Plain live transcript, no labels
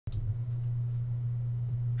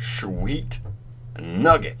Sweet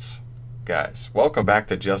nuggets, guys. Welcome back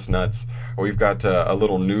to JustNutz. We've got a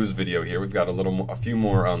little news video here. We've got a few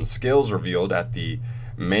more skills revealed at the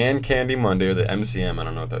Man Candy Monday, or the MCM. I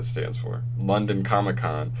don't know what that stands for. London Comic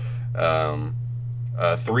Con.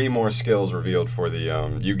 3 more skills revealed for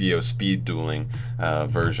the Yu-Gi-Oh! Speed Dueling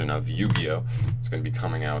version of Yu-Gi-Oh! It's going to be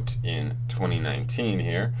coming out in 2019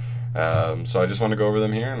 here. So I just want to go over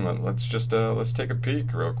them here, and let's take a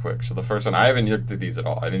peek real quick. So the first one, I haven't looked at these at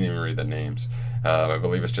all. I didn't even read the names. I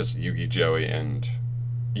believe it's just Yugi, Joey, and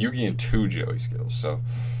 2 Joey skills. So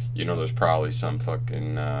you know there's probably some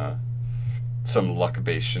fucking some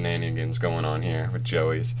luck-based shenanigans going on here with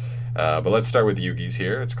Joey's. But let's start with Yugi's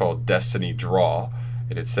here. It's called Destiny Draw.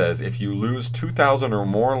 It says, if you lose 2,000 or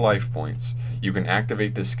more life points, you can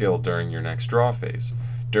activate this skill during your next draw phase.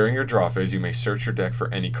 During your draw phase, you may search your deck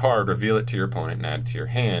for any card, reveal it to your opponent, and add it to your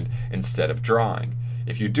hand instead of drawing.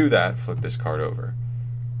 If you do that, flip this card over.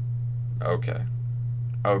 Okay.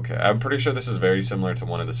 Okay. I'm pretty sure this is very similar to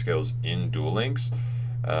one of the skills in Duel Links.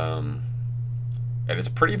 And it's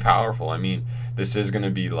pretty powerful. I mean, this is going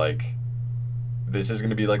to be like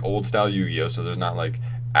old style Yu-Gi-Oh! So there's not like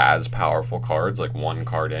as powerful cards, like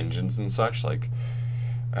 1-card engines and such, like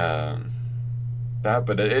that,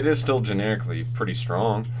 but it is still generically pretty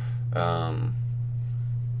strong,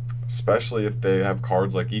 especially if they have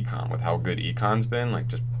cards like Econ. With how good Econ's been, like,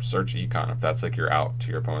 just search Econ if that's like your out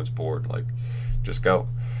to your opponent's board, like, just go.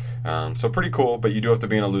 So pretty cool, but you do have to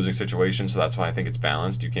be in a losing situation, so that's why I think it's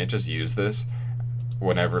balanced. You can't just use this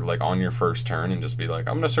whenever, like, on your first turn and just be like,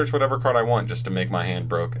 I'm gonna search whatever card I want just to make my hand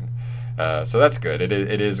broken. So that's good.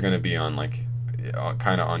 It is going to be on, like,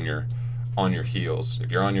 kind of on your heels.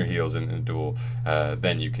 If you're on your heels in a duel,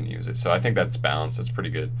 then you can use it. So I think that's balanced. It's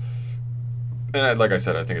pretty good. And like I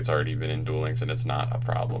said, I think it's already been in Duel Links, and it's not a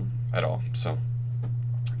problem at all. So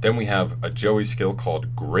then we have a Joey skill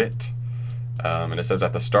called Grit. And it says,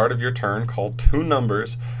 at the start of your turn, call 2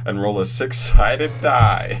 numbers and roll a 6-sided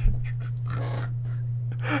die.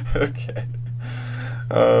 Okay.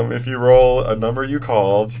 If you roll a number you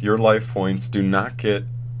called, your life points do not get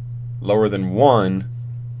lower than 1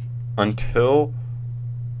 until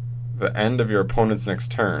the end of your opponent's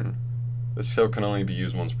next turn. This skill can only be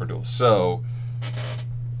used once per duel. So,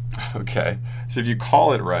 okay. So if you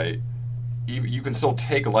call it right, you can still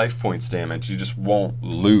take life points damage. You just won't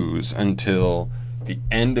lose until the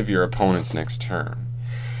end of your opponent's next turn.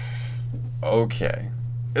 Okay.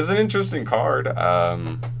 It's an interesting card.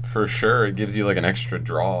 For sure, it gives you like an extra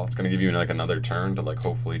draw. It's going to give you like another turn to like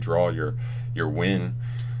hopefully draw your win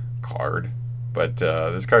card. But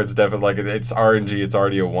this card's definitely, like, it's RNG. It's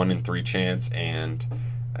already a 1 in 3 chance, and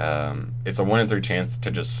it's a 1 in 3 chance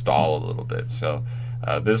to just stall a little bit. So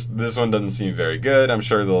this one doesn't seem very good. I'm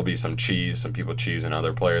sure there'll be some people cheesing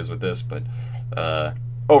other players with this, but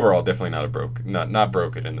overall, definitely not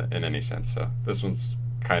broken in any sense. So this one's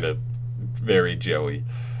kind of very Joey.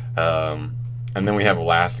 And then we have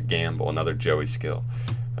Last Gamble, another Joey skill.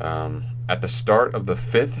 At the start of the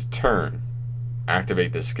 5th turn,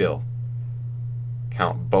 activate this skill.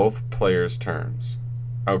 Count both players' turns.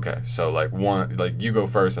 Okay, so like you go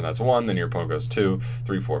first, and that's 1. Then your opponent goes 2,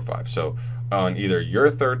 3, 4, 5. So on either your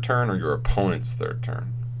 3rd turn or your opponent's 3rd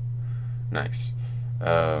turn. Nice.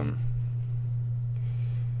 So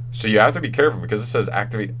you have to be careful because it says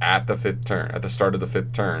activate at the 5th turn, at the start of the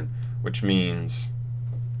 5th turn, which means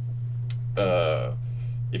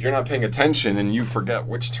if you're not paying attention and you forget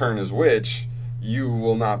which turn is which, you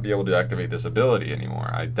will not be able to activate this ability anymore.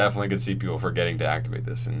 I definitely could see people forgetting to activate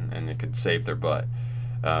this, and it could save their butt.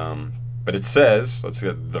 But it says, let's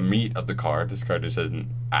get the meat of the card. This card just says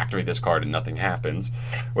activate this card and nothing happens.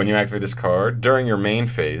 When you activate this card, during your main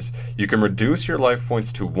phase, you can reduce your life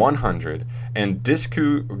points to 100 and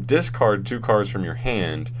discard 2 cards from your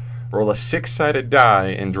hand, roll a 6-sided die,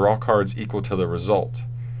 and draw cards equal to the result.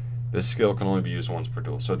 This skill can only be used once per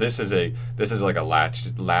duel. So this is like a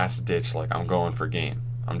last ditch, like, I'm going for game.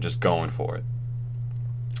 I'm just going for it.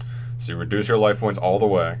 So you reduce your life points all the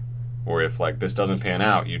way, or if like this doesn't pan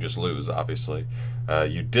out, you just lose, obviously.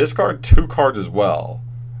 You discard 2 cards as well.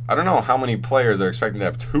 I don't know how many players are expecting to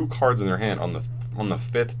have 2 cards in their hand on the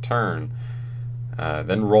 5th turn.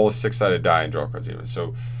 Then roll a 6-sided die and draw cards even.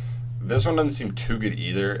 So this one doesn't seem too good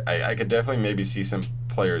either. I could definitely maybe see some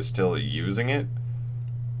players still using it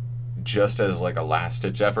just as like a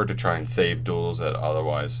last-ditch effort to try and save duels that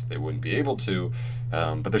otherwise they wouldn't be able to.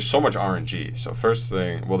 But there's so much RNG. So first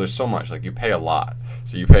thing, well, there's so much. Like, you pay a lot.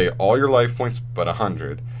 So you pay all your life points but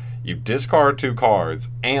 100. You discard 2 cards,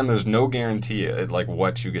 and there's no guarantee at like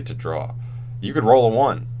what you get to draw. You could roll a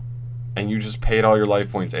 1, and you just paid all your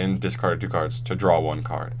life points and discarded 2 cards to draw 1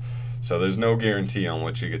 card. So there's no guarantee on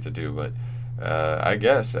what you get to do, but I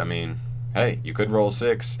guess, I mean, hey, you could roll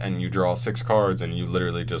 6 and you draw 6 cards and you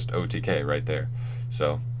literally just OTK right there.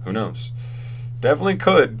 So who knows? Definitely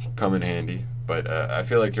could come in handy, but I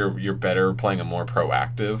feel like you're better playing a more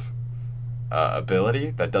proactive ability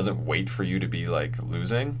that doesn't wait for you to be like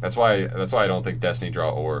losing. That's why I don't think Destiny Draw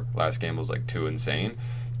or Last Game was like too insane,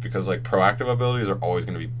 because like proactive abilities are always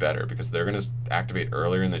going to be better because they're going to activate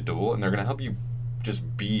earlier in the duel and they're going to help you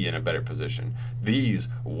just be in a better position. These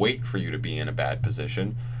wait for you to be in a bad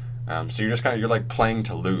position. So you're just you're like playing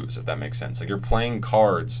to lose, if that makes sense. Like you're playing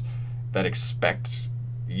cards that expect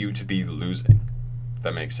you to be losing, if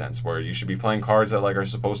that makes sense. Where you should be playing cards that like are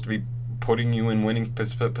supposed to be putting you in winning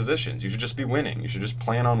positions. You should just be winning. You should just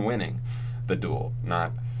plan on winning the duel,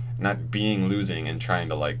 not being losing and trying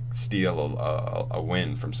to like steal a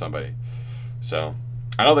win from somebody. So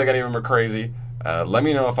I don't think any of them are crazy. Let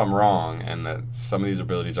me know if I'm wrong and that some of these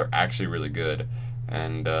abilities are actually really good.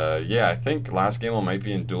 And yeah, I think Last Game might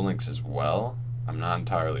be in Duel Links as well. I'm not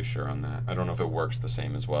entirely sure on that. I don't know if it works the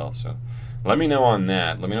same as well. So let me know on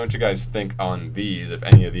that. Let me know what you guys think on these, if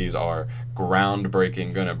any of these are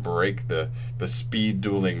groundbreaking, gonna break the speed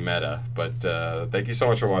dueling meta. But thank you so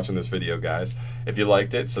much for watching this video, guys. If you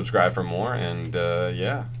liked it, subscribe for more, and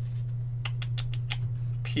yeah.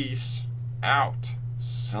 Peace out,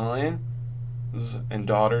 sons and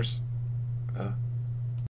daughters.